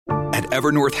At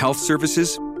Evernorth Health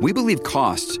Services, we believe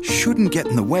costs shouldn't get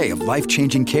in the way of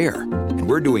life-changing care, and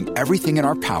we're doing everything in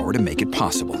our power to make it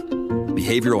possible.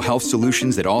 Behavioral health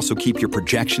solutions that also keep your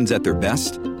projections at their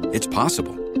best? It's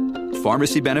possible.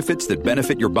 Pharmacy benefits that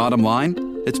benefit your bottom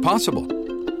line? It's possible.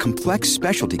 Complex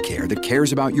specialty care that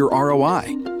cares about your ROI?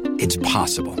 It's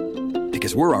possible.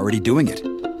 Because we're already doing it.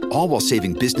 All while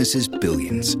saving businesses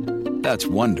billions. That's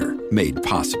Wonder made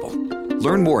possible.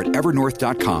 Learn more at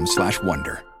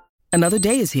evernorth.com/wonder. Another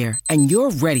day is here, and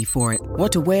you're ready for it.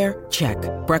 What to wear? Check.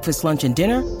 Breakfast, lunch, and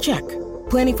dinner? Check.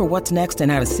 Planning for what's next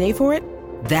and how to save for it?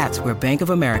 That's where Bank of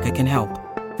America can help.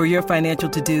 For your financial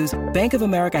to-dos, Bank of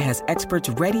America has experts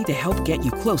ready to help get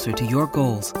you closer to your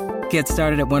goals. Get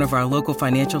started at one of our local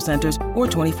financial centers or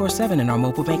 24/7 in our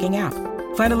mobile banking app.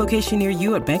 Find a location near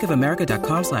you at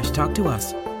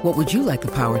bankofamerica.com/talktous. What would you like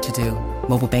the power to do?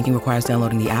 Mobile banking requires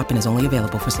downloading the app and is only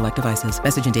available for select devices.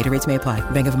 Message and data rates may apply.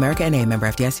 Bank of America N.A., member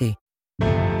FDIC.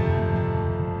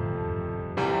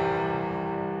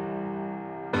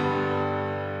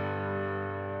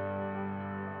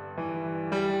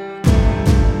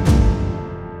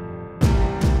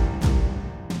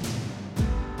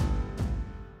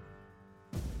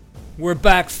 We're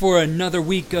back for another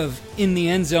week of In the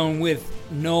End Zone with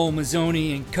Noel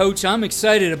Mazzoni. And Coach, I'm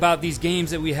excited about these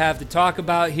games that we have to talk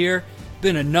about here.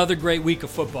 Been another great week of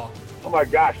football. Oh my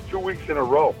gosh, 2 weeks in a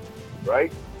row,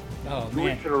 right? Oh, Two man.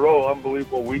 weeks in a row,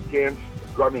 unbelievable weekends.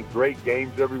 I mean, great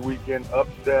games every weekend,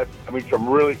 upsets. I mean, some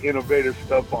really innovative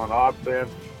stuff on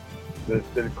offense that's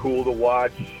been cool to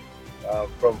watch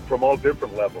from all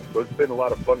different levels. So it's been a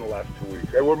lot of fun the last 2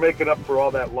 weeks. And we're making up for all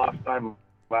that lost time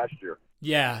last year.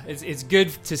 Yeah, it's good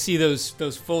to see those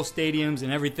full stadiums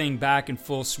and everything back in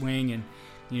full swing, and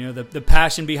you know the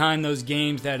passion behind those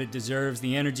games that it deserves,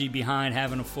 the energy behind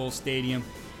having a full stadium.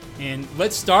 And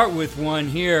let's start with one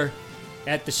here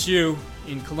at the Shoe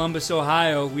in Columbus,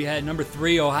 Ohio. We had number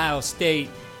 3 Ohio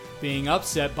State being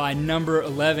upset by number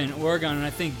 11 Oregon, and I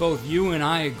think both you and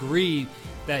I agree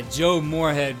that Joe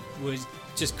Moorhead was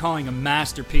just calling a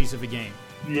masterpiece of a game.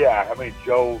 Yeah, I mean,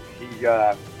 Joe, he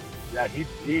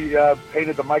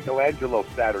painted the Michelangelo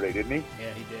Saturday, didn't he?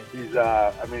 Yeah, he did.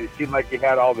 It seemed like he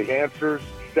had all the answers,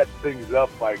 set things up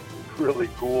like really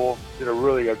cool, did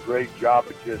a great job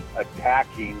of just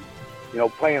attacking,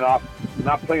 not playing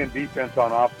defense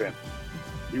on offense.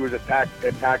 He was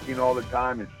attacking all the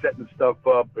time and setting stuff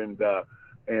up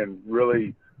and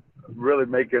really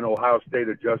making Ohio State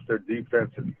adjust their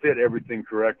defense and fit everything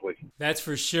correctly. That's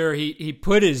for sure. He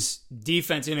put his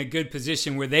defense in a good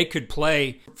position where they could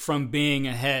play from being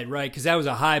ahead, right? Because that was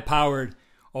a high-powered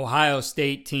Ohio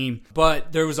State team.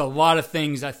 But there was a lot of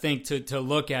things, I think, to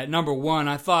look at. Number one,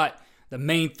 I thought the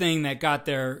main thing that got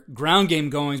their ground game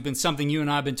going has been something you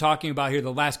and I have been talking about here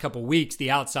the last couple of weeks,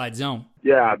 the outside zone.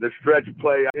 Yeah, the stretch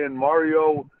play. In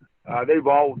Mario, they've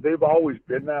always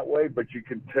been that way, but you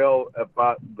can tell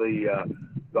about the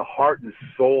heart and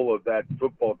soul of that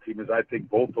football team is I think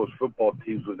both those football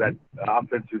teams was that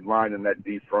offensive line and that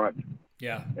D front.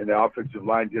 Yeah. And the offensive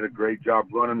line did a great job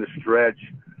running the stretch,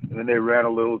 and then they ran a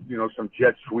little, some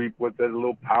jet sweep with it, a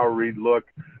little power read look.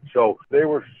 So they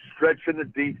were stretching the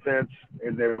defense,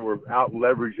 and they were out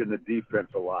leveraging the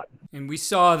defense a lot. And we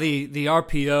saw the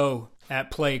RPO at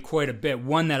play quite a bit.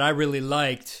 One that I really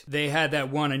liked, they had that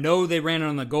one. I know they ran it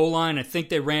on the goal line. I think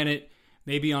they ran it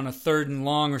maybe on a 3rd and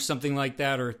long or something like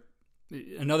that, or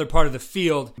another part of the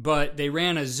field. But they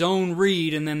ran a zone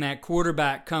read, and then that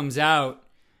quarterback comes out,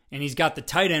 and he's got the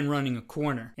tight end running a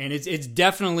corner. And it's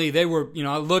definitely, they were,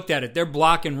 I looked at it, they're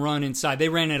block and run inside. They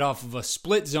ran it off of a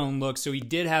split zone look, so he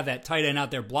did have that tight end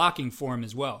out there blocking for him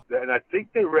as well. And I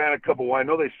think they ran a couple, I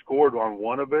know they scored on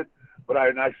one of it, but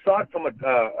I saw it from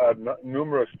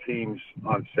numerous teams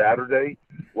on Saturday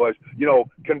was,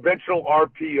 conventional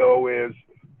RPO is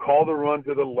call the run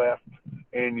to the left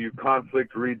and you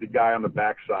conflict read the guy on the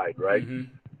backside, right? Mm-hmm.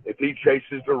 If he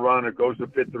chases the run or goes to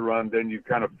fit the run, then you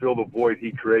kind of fill the void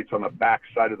he creates on the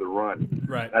backside of the run.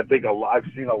 Right. I think I've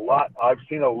seen a lot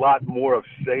more of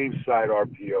same side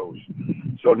RPOs.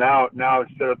 So now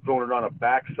instead of throwing it on a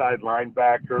backside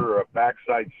linebacker or a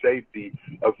backside safety,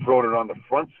 of throwing it on the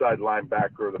front side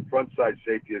linebacker or the front side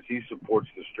safety as he supports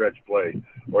the stretch play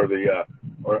or the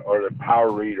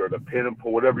power read or the pin and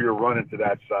pull, whatever you're running to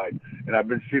that side. And I've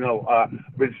been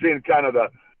seeing kind of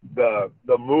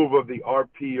the move of the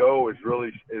RPO is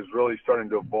really starting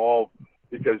to evolve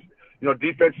because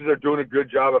defenses are doing a good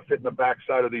job of fitting the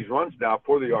backside of these runs now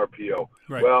for the RPO.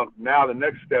 Right. Well, now the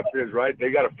next step is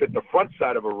they got to fit the front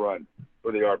side of a run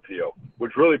for the RPO,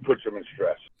 which really puts them in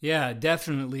stress. Yeah,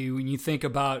 definitely. When you think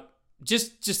about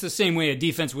just the same way a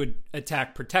defense would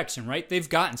attack protection, right? They've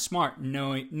gotten smart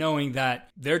knowing that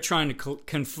they're trying to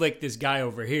conflict this guy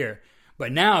over here.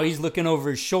 But now he's looking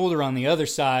over his shoulder on the other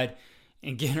side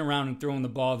and getting around and throwing the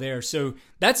ball there. So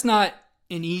that's not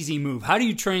an easy move. How do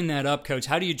you train that up, Coach?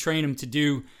 How do you train him to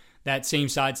do that same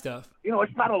side stuff?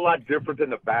 It's not a lot different than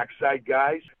the backside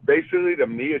guys. Basically, to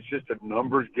me, it's just a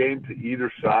numbers game to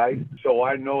either side. So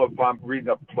I know if I'm reading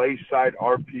a play side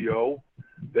RPO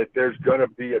that there's going to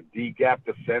be a D-gap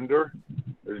defender.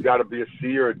 There's got to be a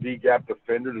C or a D-gap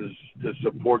defender to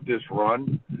support this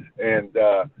run. And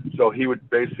so he would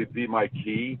basically be my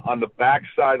key. On the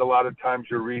backside, a lot of times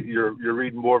you're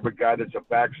reading more of a guy that's a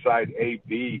backside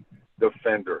AB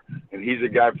defender, and he's a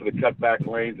guy for the cutback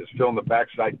lanes that's filling the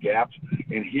backside gaps,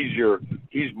 and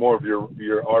he's more of your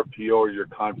RPO or your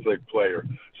conflict player.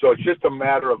 So it's just a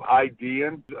matter of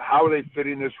IDing how are they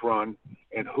fitting this run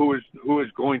and who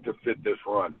is going to fit this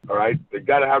run. All right, they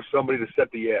got to have somebody to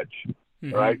set the edge.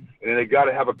 Mm-hmm. All right, and then they got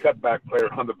to have a cutback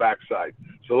player on the backside.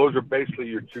 So those are basically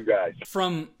your two guys.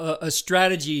 From a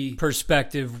strategy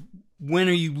perspective, when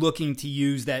are you looking to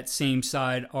use that same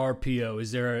side RPO?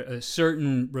 Is there a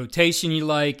certain rotation you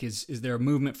like? Is there a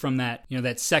movement from that,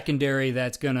 that secondary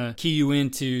that's going to key you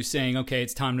into saying, okay,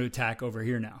 it's time to attack over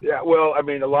here now? Yeah, well, I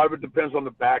mean, a lot of it depends on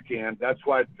the back end. That's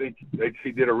why I think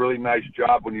he did a really nice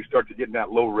job when you start to get in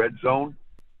that low red zone.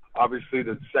 Obviously,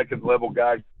 the second level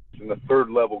guys and the third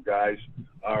level guys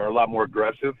are a lot more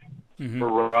aggressive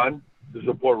for run. To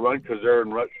support run because they're in,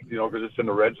 because it's in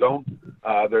the red zone.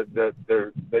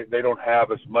 They don't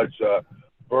have as much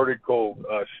vertical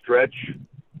stretch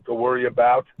to worry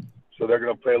about, so they're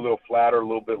going to play a little flatter, a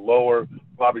little bit lower,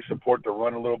 probably support the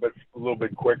run a little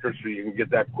bit quicker, so you can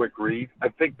get that quick read. I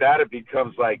think that it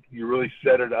becomes like you really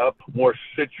set it up more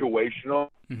situational.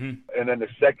 And then the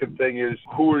second thing is,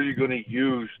 who are you going to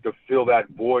use to fill that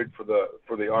void for the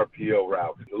RPO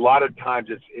route? A lot of times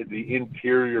it's the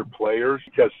interior players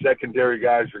because secondary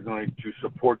guys are going to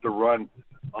support the run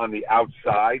on the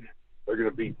outside. They're going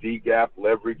to be D-gap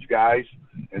leverage guys.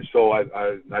 And so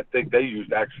I think they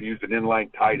actually used an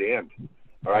inline tight end,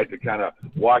 all right, to kind of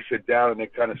wash it down and then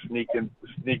kind of sneak in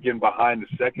behind the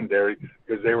secondary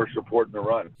because they were supporting the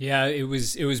run. Yeah, it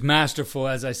was masterful,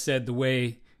 as I said, the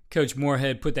way Coach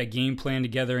Moorhead put that game plan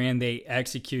together and they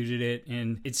executed it,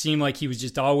 and it seemed like he was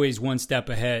just always one step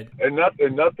ahead. And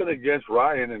nothing against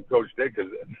Ryan and Coach Dick, because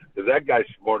that guy's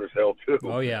smart as hell too.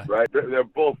 Oh yeah, right. They're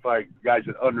both like guys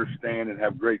that understand and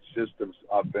have great systems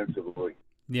offensively.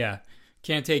 Yeah,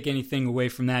 can't take anything away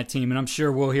from that team, and I'm sure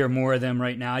we'll hear more of them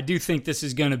right now. I do think this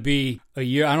is going to be a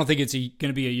year. I don't think it's going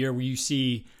to be a year where you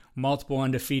see multiple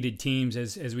undefeated teams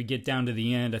as we get down to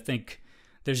the end. I think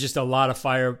there's just a lot of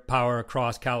firepower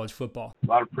across college football. A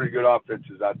lot of pretty good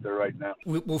offenses out there right now.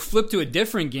 We'll flip to a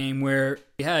different game where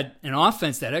we had an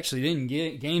offense that actually didn't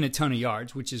gain a ton of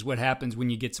yards, which is what happens when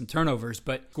you get some turnovers,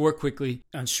 but score quickly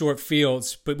on short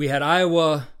fields. But we had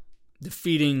Iowa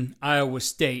defeating Iowa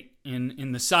State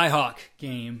in the Cyhawk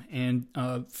game. And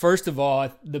first of all,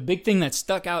 the big thing that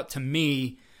stuck out to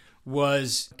me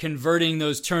was converting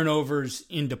those turnovers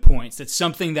into points. That's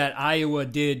something that Iowa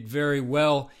did very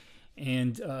well.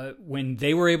 And when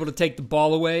they were able to take the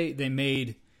ball away, they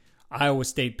made Iowa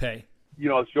State pay.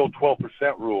 It's the old 12%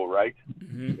 rule, right?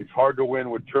 Mm-hmm. It's hard to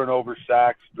win with turnover,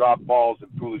 sacks, drop balls,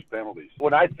 and foolish penalties.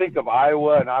 When I think of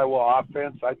Iowa and Iowa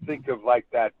offense, I think of like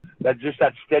that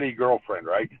steady girlfriend,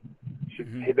 right?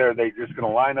 Mm-hmm. They're just going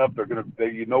to line up.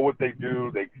 You know what they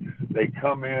do. They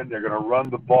come in. They're going to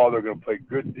run the ball. They're going to play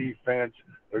good defense.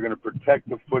 They're going to protect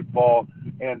the football.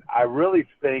 And I really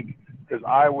think, because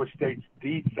Iowa State's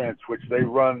defense, which they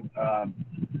run,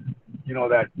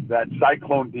 that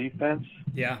cyclone defense.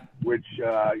 Yeah. Which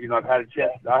I've had a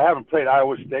chance. I haven't played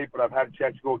Iowa State, but I've had a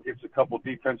chance to go against a couple of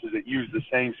defenses that use the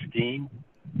same scheme,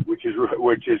 which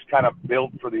is kind of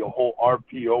built for the whole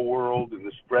RPO world and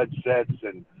the spread sets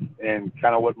and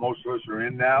kind of what most of us are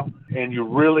in now. And you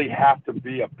really have to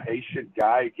be a patient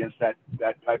guy against that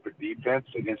type of defense,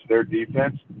 against their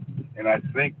defense. And I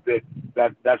think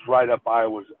that's right up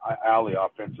Iowa's alley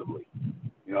offensively.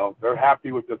 They're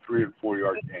happy with the 3 and 4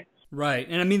 yard gains. Right.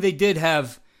 And I mean, they did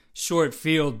have short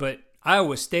field, but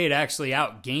Iowa State actually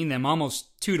outgained them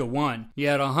almost 2-1. You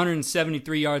had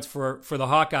 173 yards for the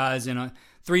Hawkeyes and a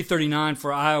 339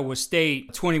 for Iowa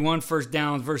State, 21 first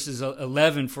downs versus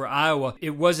 11 for Iowa.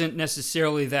 It wasn't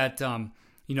necessarily that,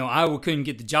 Iowa couldn't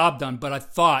get the job done, but I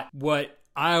thought what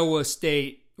Iowa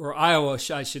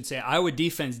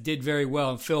defense did very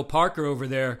well. And Phil Parker over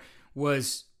there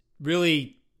was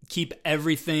really keep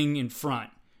everything in front,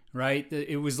 right?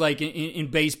 It was like in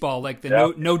baseball, like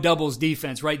the no doubles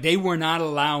defense, right? They were not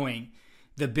allowing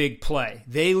the big play.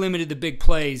 They limited the big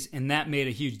plays, and that made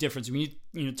a huge difference. When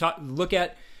you look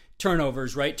at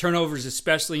turnovers, right? Turnovers,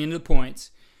 especially into the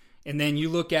points, and then you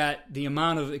look at the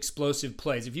amount of explosive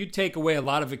plays. If you take away a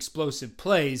lot of explosive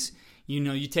plays,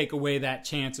 you take away that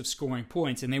chance of scoring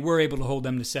points, and they were able to hold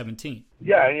them to 17.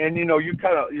 Yeah, and you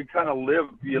kind of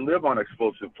live on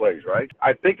explosive plays, right?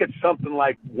 I think it's something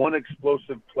like one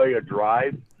explosive play a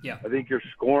drive. Yeah. I think your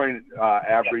scoring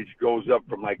average goes up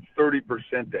from like 30%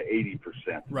 to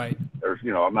 80%. Right.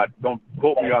 Don't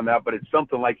quote me on that, but it's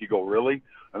something like you go, really?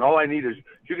 And all I need is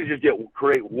you can just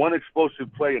create one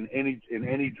explosive play in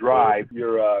any drive.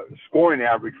 Your scoring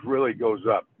average really goes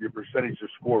up. Your percentage of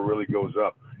score really goes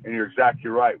up. And you're exactly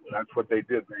right. That's what they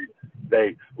did.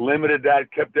 They limited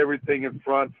that, kept everything in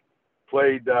front,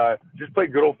 played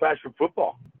good old-fashioned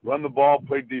football. Run the ball,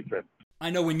 play defense. I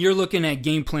know when you're looking at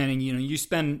game planning, you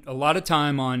spend a lot of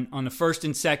time on the first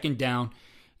and second down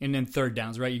and then third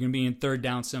downs, right? You're going to be in third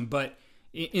down some. But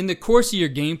in the course of your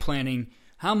game planning,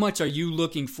 how much are you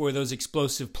looking for those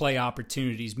explosive play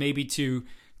opportunities? Maybe to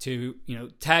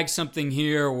tag something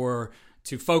here or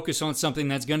to focus on something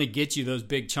that's going to get you those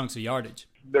big chunks of yardage?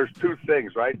 There's two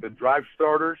things, right? The drive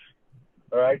starters,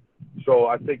 all right? So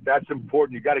I think that's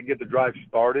important. You got to get the drive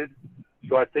started.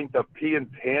 So I think the P and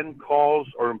 10 calls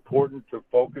are important to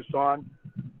focus on,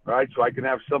 right? So I can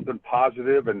have something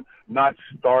positive and not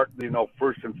start,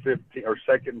 first and 15 or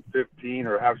second and 15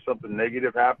 or have something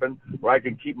negative happen, where I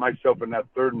can keep myself in that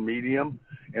third and medium.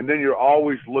 And then you're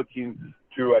always looking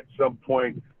to, at some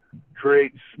point,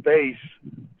 create space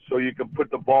so you can put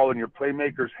the ball in your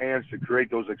playmaker's hands to create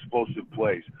those explosive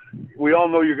plays. We all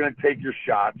know you're going to take your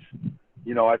shots.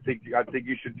 I think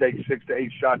you should take 6 to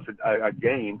 8 shots a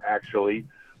game, actually.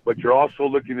 But you're also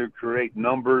looking to create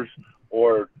numbers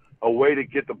or a way to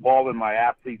get the ball in my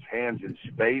athlete's hands in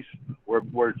space where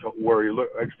you look.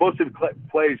 Explosive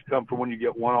plays come from when you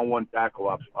get one-on-one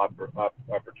tackle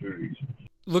opportunities.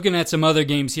 Looking at some other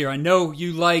games here, I know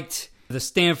you liked the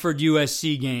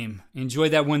Stanford-USC game.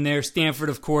 Enjoyed that one there. Stanford,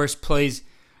 of course, plays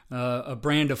a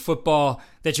brand of football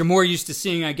that you're more used to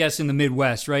seeing, I guess, in the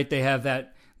Midwest, right? They have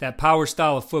that power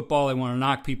style of football. They want to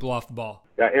knock people off the ball.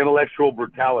 Yeah, intellectual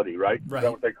brutality, right? Right. Is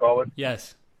that what they call it?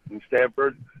 Yes. In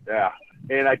Stanford? Yeah.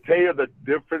 And I tell you the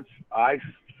difference I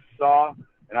saw,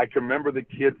 and I can remember the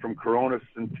kid from Corona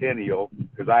Centennial,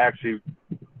 because I actually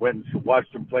went and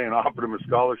watched him play and offered him a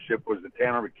scholarship, was the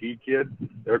Tanner McKee kid.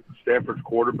 They're Stanford's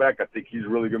quarterback. I think he's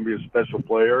really going to be a special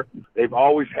player. They've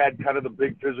always had kind of the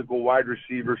big physical wide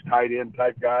receivers, tight end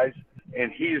type guys,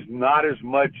 and he's not as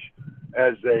much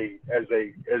as they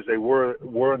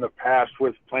were in the past,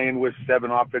 with playing with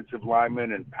 7 offensive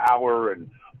linemen and power and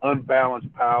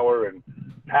unbalanced power and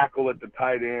tackle at the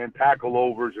tight end, tackle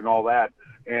overs and all that.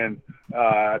 And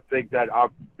I think that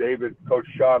David, Coach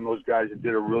Shaw, and those guys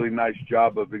did a really nice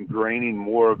job of ingraining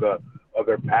more of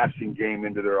their passing game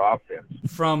into their offense.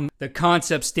 From the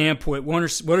concept standpoint, what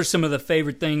are some of the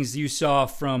favorite things you saw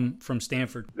from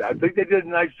Stanford? I think they did a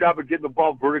nice job of getting the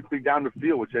ball vertically down the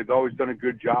field, which they've always done a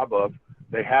good job of.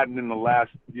 They hadn't in the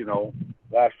last year.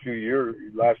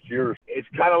 It's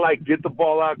kind of like get the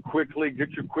ball out quickly,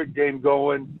 get your quick game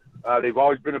going. They've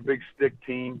always been a big stick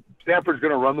team. Stanford's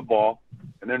going to run the ball,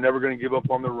 and they're never going to give up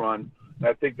on the run. And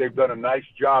I think they've done a nice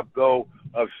job, though,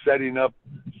 of setting up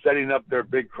their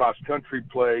big cross-country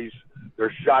plays,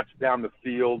 their shots down the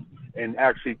field, and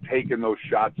actually taking those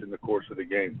shots in the course of the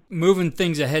game. Moving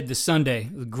things ahead to Sunday,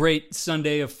 a great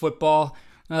Sunday of football.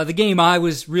 The game I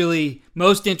was really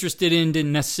most interested in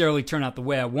didn't necessarily turn out the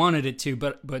way I wanted it to,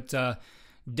 but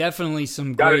definitely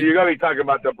some great. You got to be talking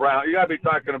about the Browns. You got to be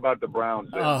talking about the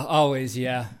Browns. Always,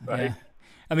 yeah. Right. Yeah.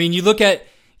 I mean, you look at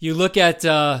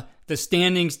the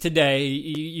standings today.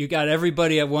 You got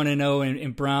everybody at 1-0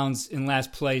 and Browns in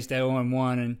last place at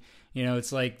 0-1, and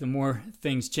it's like the more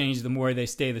things change, the more they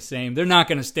stay the same. They're not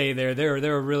going to stay there.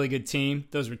 They're a really good team.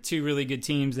 Those were 2 really good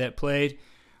teams that played.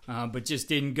 But just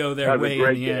didn't go their way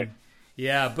in the end.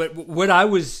 Yeah, but what I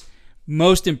was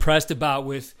most impressed about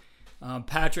with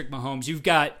Patrick Mahomes, you've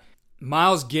got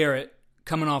Myles Garrett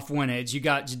coming off one edge. You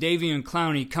got Jadeveon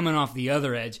Clowney coming off the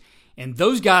other edge. And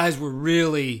those guys were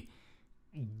really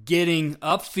getting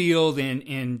upfield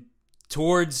and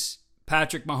towards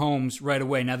Patrick Mahomes right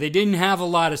away. Now, they didn't have a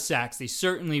lot of sacks. They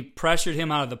certainly pressured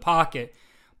him out of the pocket.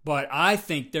 But I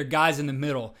think their guys in the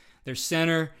middle, their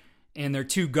center and their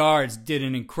 2 guards, did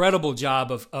an incredible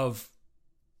job of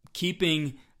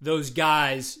keeping those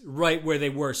guys right where they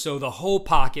were, so the whole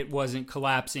pocket wasn't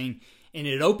collapsing, and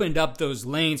it opened up those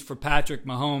lanes for Patrick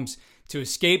Mahomes to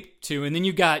escape to. And then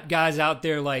you got guys out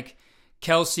there like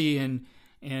Kelsey and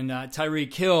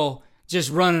Tyreek Hill just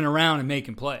running around and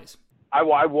making plays. I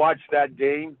watched that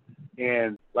game,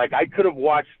 And, like, I could have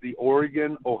watched the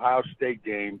Oregon-Ohio State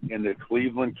game and the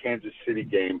Cleveland-Kansas City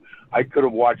game. I could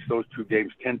have watched those two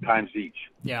games 10 times each.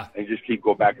 Yeah. And just keep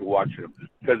going back and watching them.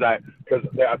 Because I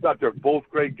thought they're both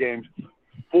great games.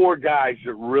 4 guys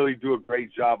that really do a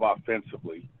great job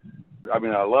offensively. I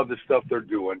mean, I love the stuff they're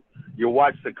doing. You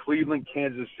watch the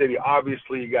Cleveland-Kansas City.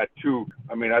 Obviously, you got 2.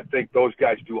 I mean, I think those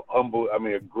guys do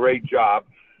a great job.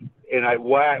 And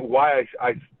why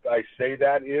I say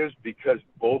that is because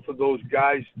both of those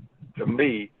guys, to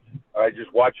me,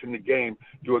 just watching the game,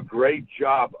 do a great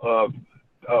job of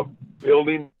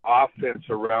building offense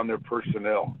around their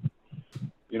personnel.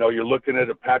 You know, you're looking at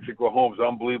a Patrick Mahomes'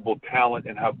 unbelievable talent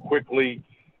and how quickly,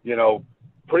 you know,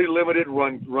 pretty limited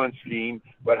run scheme,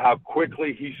 but how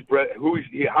quickly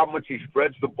how much he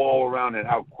spreads the ball around and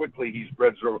how quickly he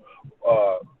spreads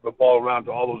the ball around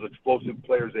to all those explosive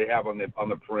players they have on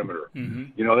the perimeter.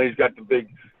 Mm-hmm. You know, then he's got the big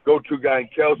go-to guy in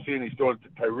Kelsey, and he's throwing it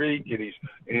to Tyreek,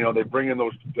 and they bring in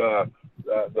those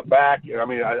the back. I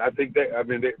mean, I think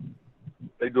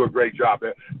they do a great job.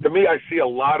 To me, I see a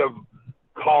lot of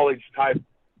college type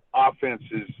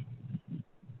offenses.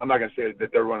 I'm not going to say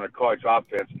that they're running a college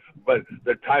offense, but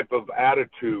the type of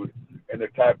attitude and the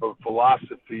type of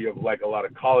philosophy of like a lot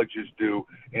of colleges do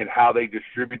and how they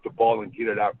distribute the ball and get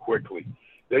it out quickly.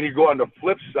 Then you go on the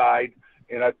flip side,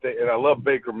 and I love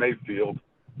Baker Mayfield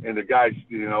and the guys,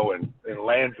 you know, and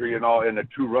Landry and all, and the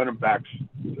 2 running backs,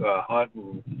 Hunt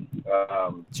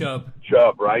and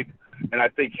Chubb, right? And I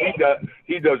think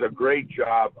he does a great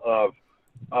job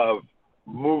of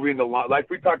moving the line, like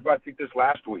we talked about, I think, this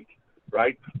last week.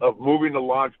 Right, of moving the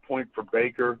launch point for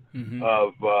Baker, mm-hmm.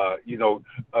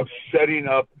 of setting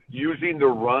up, using the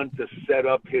run to set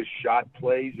up his shot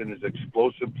plays and his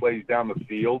explosive plays down the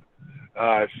field.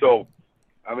 So,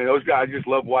 I mean, those guys, I just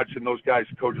love watching those guys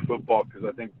coach football because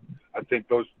I think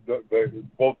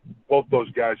both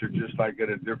those guys are just like at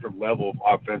a different level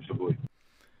offensively.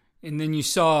 And then you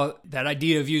saw that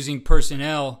idea of using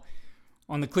personnel.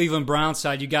 On the Cleveland Browns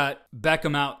side, you got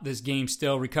Beckham out this game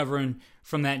still, recovering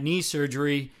from that knee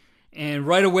surgery. And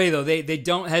right away, though, they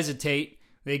don't hesitate.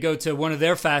 They go to one of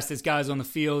their fastest guys on the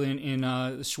field in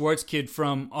the Schwartz kid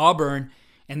from Auburn.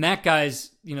 And that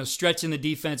guy's, you know, stretching the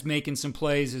defense, making some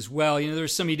plays as well. You know,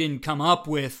 there's some he didn't come up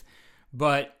with,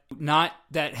 but not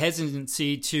that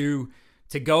hesitancy to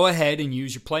go ahead and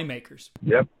use your playmakers.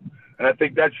 Yep. And I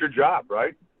think that's your job,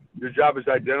 right? Your job is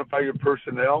to identify your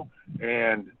personnel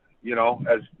and, you know,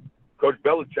 as Coach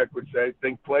Belichick would say,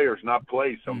 think players, not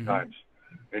plays sometimes.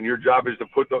 Mm-hmm. And your job is to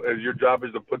put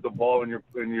the ball in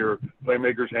your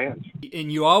playmakers' hands.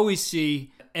 And you always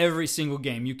see every single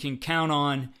game, you can count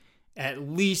on at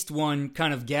least one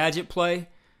kind of gadget play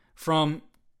from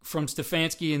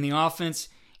Stefanski in the offense,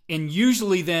 and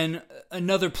usually then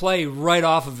another play right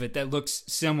off of it that looks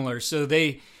similar. So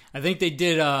I think they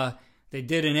did an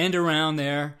end around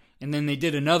there. And then they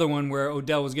did another one where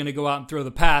Odell was going to go out and throw the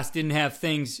pass. Didn't have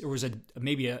things. It was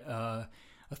maybe a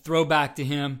throwback to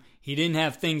him. He didn't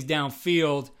have things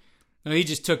downfield. No, he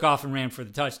just took off and ran for the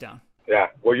touchdown. Yeah.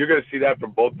 Well, you're going to see that from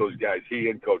both those guys,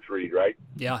 he and Coach Reed, right?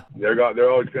 Yeah.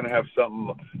 They're always going to have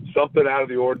something out of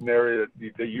the ordinary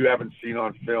that you haven't seen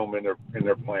on film in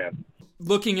their plan.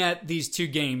 Looking at these 2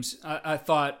 games, I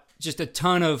thought just a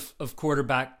ton of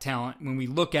quarterback talent. When we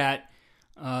look at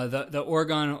the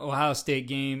Oregon-Ohio State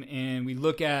game, and we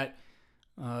look at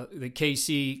the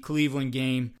KC-Cleveland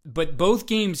game. But both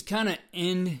games kind of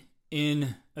end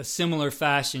in a similar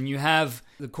fashion. You have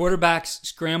the quarterbacks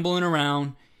scrambling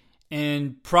around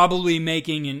and probably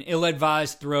making an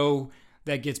ill-advised throw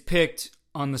that gets picked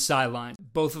on the sideline.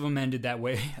 Both of them ended that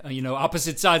way. You know,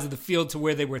 opposite sides of the field to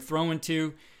where they were throwing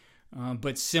to,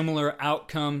 but similar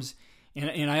outcomes.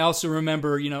 And I also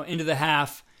remember, you know, into the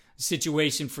half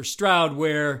situation for Stroud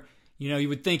where, you know, you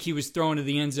would think he was throwing to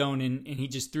the end zone and he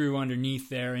just threw underneath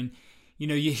there. And, you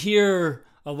know, you hear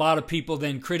a lot of people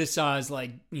then criticize,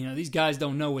 like, you know, these guys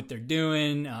don't know what they're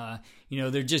doing. You know,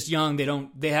 they're just young.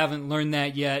 They haven't learned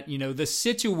that yet. You know, the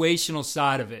situational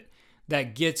side of it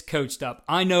that gets coached up.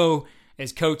 I know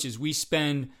as coaches, we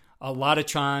spend a lot of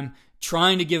time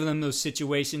trying to give them those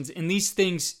situations, and these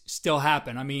things still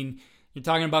happen. I mean, you're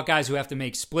talking about guys who have to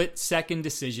make split-second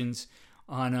decisions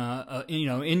on, you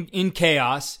know, in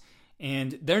chaos,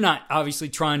 and they're not obviously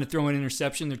trying to throw an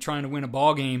interception. They're trying to win a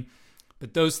ball game,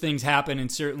 but those things happen,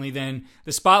 and certainly then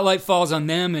the spotlight falls on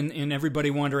them, and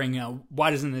everybody wondering, you know, why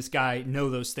doesn't this guy know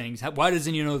those things? Why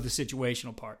doesn't he know the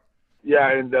situational part?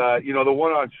 Yeah, and, you know, the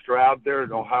one on Stroud there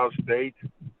at Ohio State,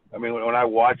 I mean, when I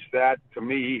watched that, to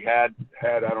me, he had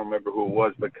I don't remember who it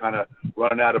was, but kind of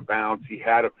run out of bounds. He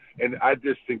had him, and I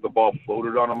just think the ball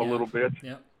floated on him a little bit,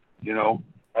 you know.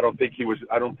 I don't think he was.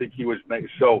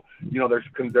 So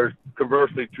there's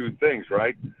conversely two things,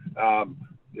 right?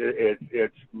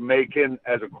 It's making,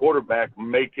 as a quarterback,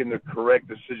 making the correct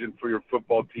decision for your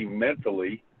football team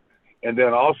mentally, and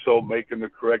then also making the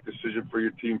correct decision for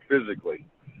your team physically,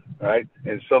 right?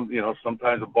 And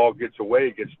sometimes the ball gets away,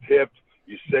 it gets tipped,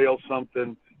 you sail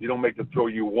something, you don't make the throw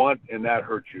you want, and that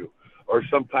hurts you. Or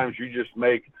sometimes you just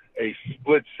make a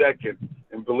split second,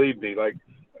 and believe me, like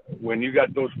when you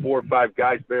got those 4 or 5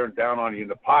 guys bearing down on you in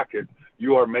the pocket,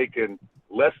 you are making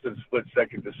less than split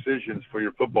second decisions for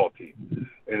your football team.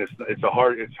 And there's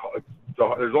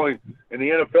only, in the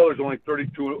NFL, there's only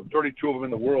 32 of them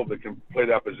in the world that can play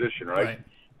that position, right?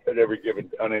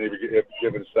 On any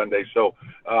given Sunday. So,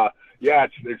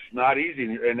 it's not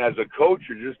easy. And as a coach,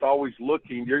 you're just always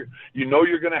looking. You're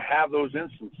going to have those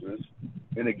instances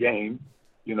in a game,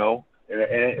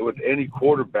 and with any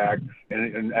quarterback.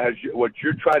 And what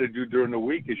you're trying to do during the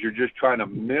week is you're just trying to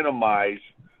minimize.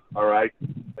 All right.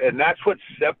 And that's what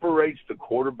separates the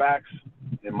quarterbacks,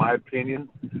 in my opinion.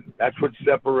 That's what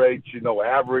separates,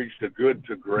 average to good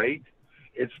to great.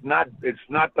 It's not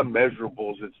the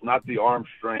measurables. It's not the arm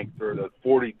strength or the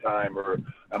 40 time or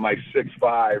am I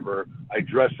 6'5" or I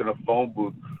dress in a phone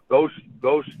booth.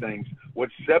 Those things. What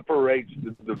separates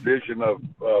the division of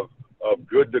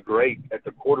good to great at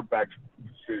the quarterback's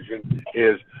decision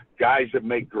is guys that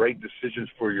make great decisions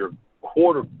for your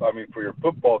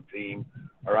football team.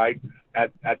 All right,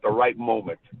 at the right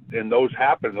moment. And those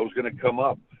happen. Those are going to come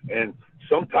up. And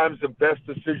sometimes the best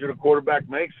decision a quarterback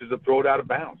makes is to throw it out of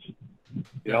bounds.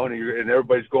 And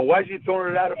everybody's going, why is he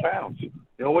throwing it out of bounds?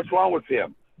 What's wrong with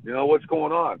him? What's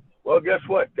going on? Well, guess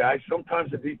what, guys?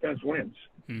 Sometimes the defense wins.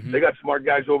 Mm-hmm. They got smart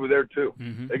guys over there, too.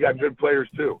 Mm-hmm. They got good players,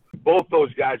 too. Both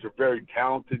those guys are very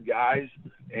talented guys.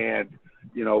 And,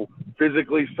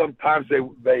 physically, sometimes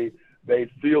they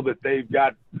feel that they've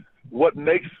got – what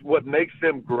makes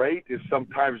them great is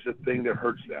sometimes the thing that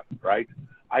hurts them, right?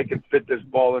 I can fit this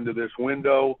ball into this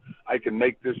window. I can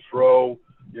make this throw.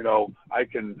 I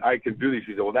can do these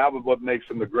things. Well, that was what makes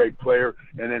them the great player.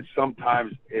 And then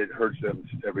sometimes it hurts them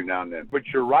every now and then. But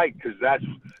you're right, because that's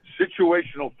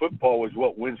situational football is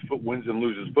what wins and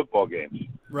loses football games.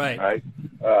 Right. Right.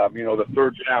 The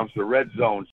third downs, the red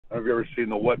zones. Have you ever seen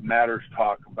the What Matters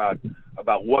talk about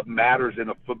what matters in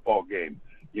a football game?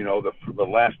 The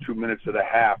last 2 minutes of the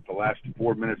half, the last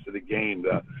 4 minutes of the game,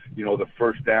 the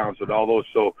first downs and all those.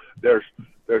 So there's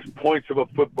points of a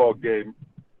football game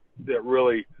that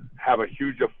really have a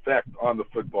huge effect on the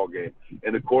football game.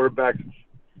 And the quarterbacks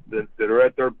that are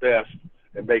at their best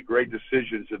and make great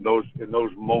decisions in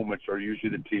those moments are usually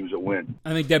the teams that win.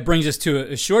 I think that brings us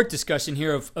to a short discussion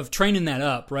here of training that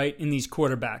up, right, in these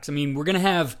quarterbacks. I mean, we're going to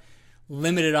have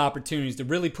limited opportunities to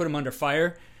really put them under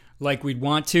fire like we'd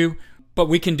want to. But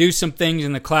we can do some things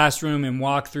in the classroom and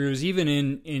walkthroughs, even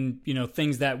in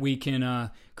things that we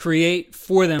can create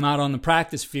for them out on the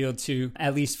practice field to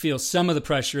at least feel some of the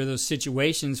pressure of those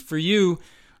situations. For you,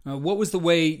 what was the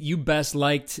way you best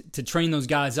liked to train those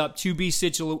guys up to be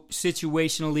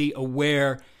situationally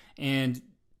aware and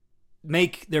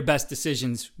make their best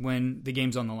decisions when the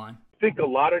game's on the line? I think a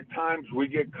lot of times we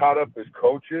get caught up as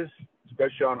coaches,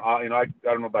 especially on I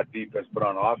don't know about defense, but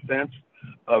on offense,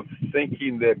 of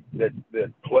thinking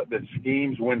that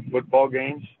schemes win football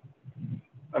games.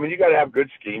 I mean, you got to have good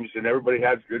schemes, and everybody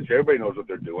has good. Everybody knows what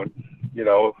they're doing.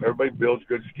 Everybody builds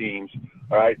good schemes.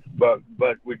 All right, but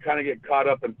we kind of get caught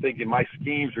up in thinking my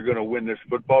schemes are going to win this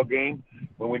football game,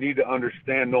 when we need to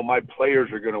understand, no, my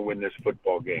players are going to win this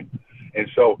football game. And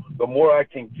so the more I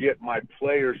can get my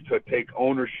players to take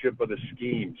ownership of the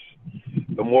schemes,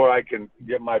 the more I can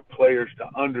get my players to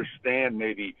understand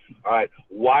maybe, all right,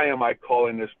 why am I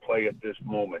calling this play at this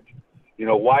moment?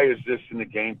 Why is this in the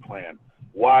game plan?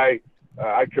 Why?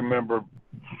 I can remember,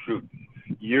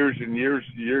 years and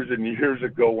years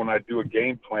ago when I do a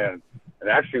game plan, and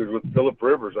actually it was with Phillip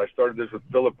Rivers. I started this with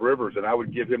Phillip Rivers, and I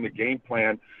would give him the game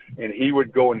plan, and he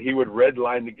would go and he would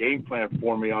redline the game plan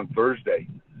for me on Thursday.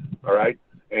 All right.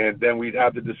 And then we'd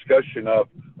have the discussion of,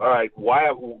 all right,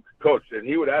 why, coach? And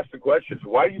he would ask the questions.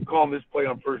 Why are you calling this play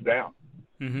on first down?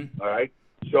 Mm-hmm. All right.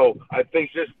 So I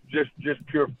think just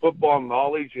pure football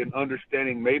knowledge and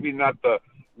understanding, maybe not the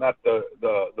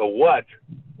what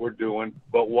we're doing,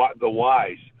 but what the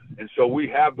whys. And so we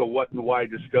have the what and why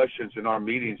discussions in our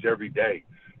meetings every day.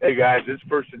 Hey guys, it's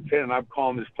 1st and 10, and I'm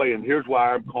calling this play, and here's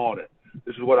why I'm calling it.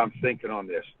 This is what I'm thinking on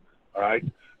this. All right.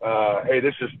 Hey,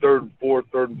 this is 3rd and 4,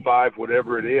 3rd and 5,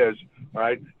 whatever it is. All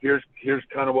right. Here's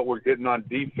kind of what we're getting on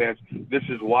defense. This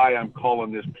is why I'm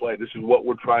calling this play. This is what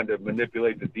we're trying to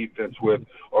manipulate the defense with,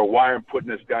 or why I'm putting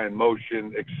this guy in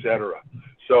motion, etc.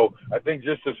 So I think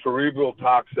just the cerebral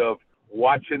talks of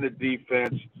watching the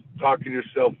defense, talking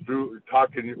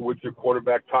with your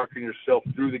quarterback, talking yourself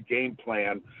through the game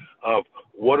plan of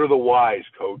what are the whys,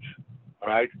 coach, all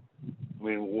right? I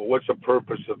mean, what's the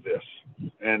purpose of this?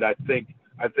 And I think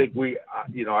we,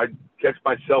 I catch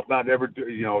myself not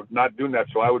doing that.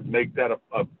 So I would make that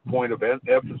a point of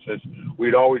emphasis.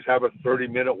 We'd always have a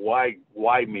 30-minute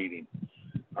why meeting.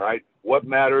 All right. What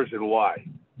matters and why?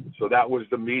 So that was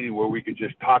the meeting where we could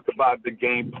just talk about the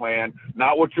game plan,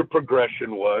 not what your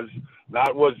progression was,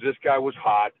 not was this guy was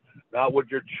hot, not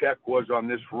what your check was on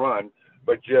this run,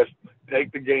 but just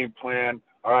take the game plan.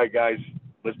 All right, guys,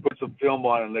 let's put some film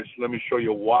on and let me show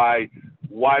you why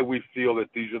we feel that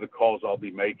these are the calls I'll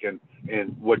be making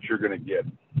and what you're going to get.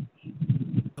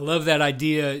 I love that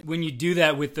idea. When you do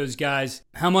that with those guys,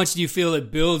 how much do you feel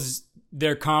it builds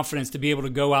their confidence to be able to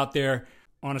go out there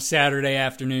on a Saturday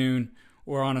afternoon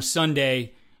or on a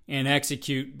Sunday and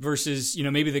execute versus,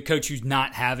 maybe the coach who's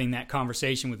not having that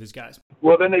conversation with his guys?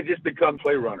 Well, then they just become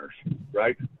play runners,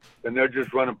 right? And they're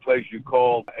just running plays you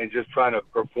call and just trying to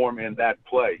perform in that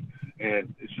play.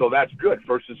 And so that's good.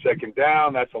 First and second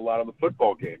down, that's a lot of the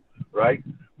football game, right?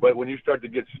 But when you start to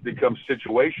become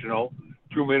situational,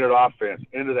 2-minute offense,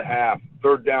 into the half,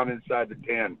 third down inside the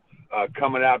 10,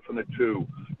 coming out from the 2,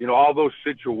 all those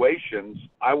situations,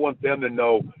 I want them to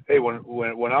know, hey, when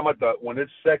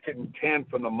it's 2nd and 10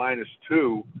 from the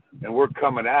 -2 and we're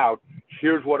coming out,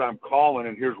 here's what I'm calling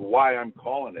and here's why I'm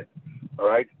calling it. All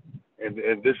right.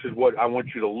 And this is what I want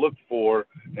you to look for,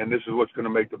 and this is what's going to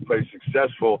make the play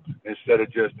successful, instead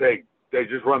of just, hey, they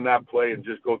just run that play and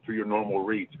just go through your normal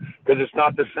reads, because it's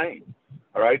not the same.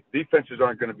 All right, defenses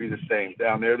aren't going to be the same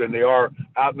down there than they are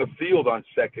out in the field on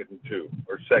 2nd and 2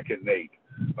 or 2nd and 8.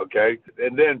 Okay,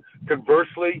 and then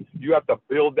conversely, you have to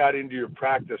build that into your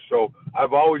practice. So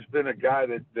I've always been a guy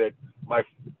that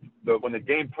when the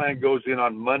game plan goes in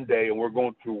on Monday and we're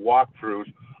going through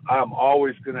walkthroughs, I'm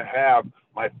always going to have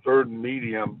my 3rd and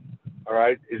medium, all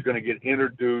right, is going to get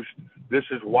introduced. This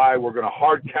is why we're going to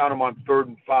hard count them on 3rd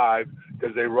and 5,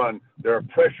 because they're a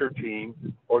pressure team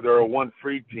or they're a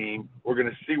 1-free team. We're going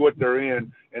to see what they're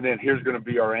in, and then here's going to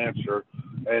be our answer.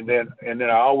 And then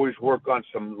I always work on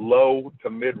some low to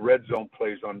mid red zone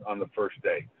plays on the first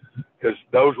day, because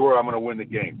those are where I'm going to win the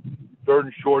game. 3rd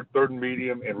and short, 3rd and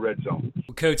medium, and red zone.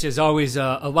 Well, Coach, as always,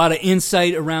 a lot of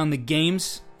insight around the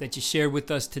games that you shared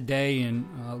with us today, and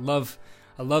I love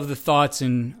the thoughts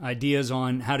and ideas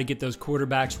on how to get those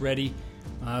quarterbacks ready.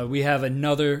 We have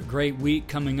another great week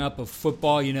coming up of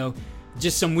football.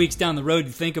 Just some weeks down the road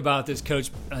to think about this,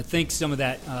 Coach. I think some of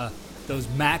that those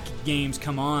MAC games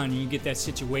come on, and you get that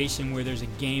situation where there's a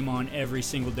game on every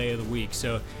single day of the week.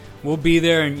 So we'll be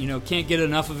there, and can't get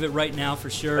enough of it right now for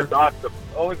sure. That's awesome.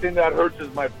 The only thing that hurts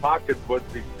is my pocketbook,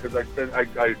 because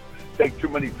I take too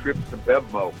many trips to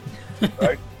Bevmo,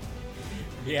 right?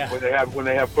 Yeah. When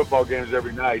they have football games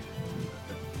every night.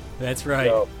 That's right.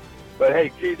 So, but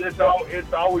hey, Keith, it's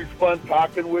always fun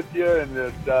talking with you, and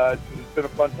it's been a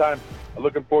fun time. I'm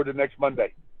looking forward to next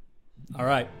Monday. All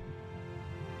right.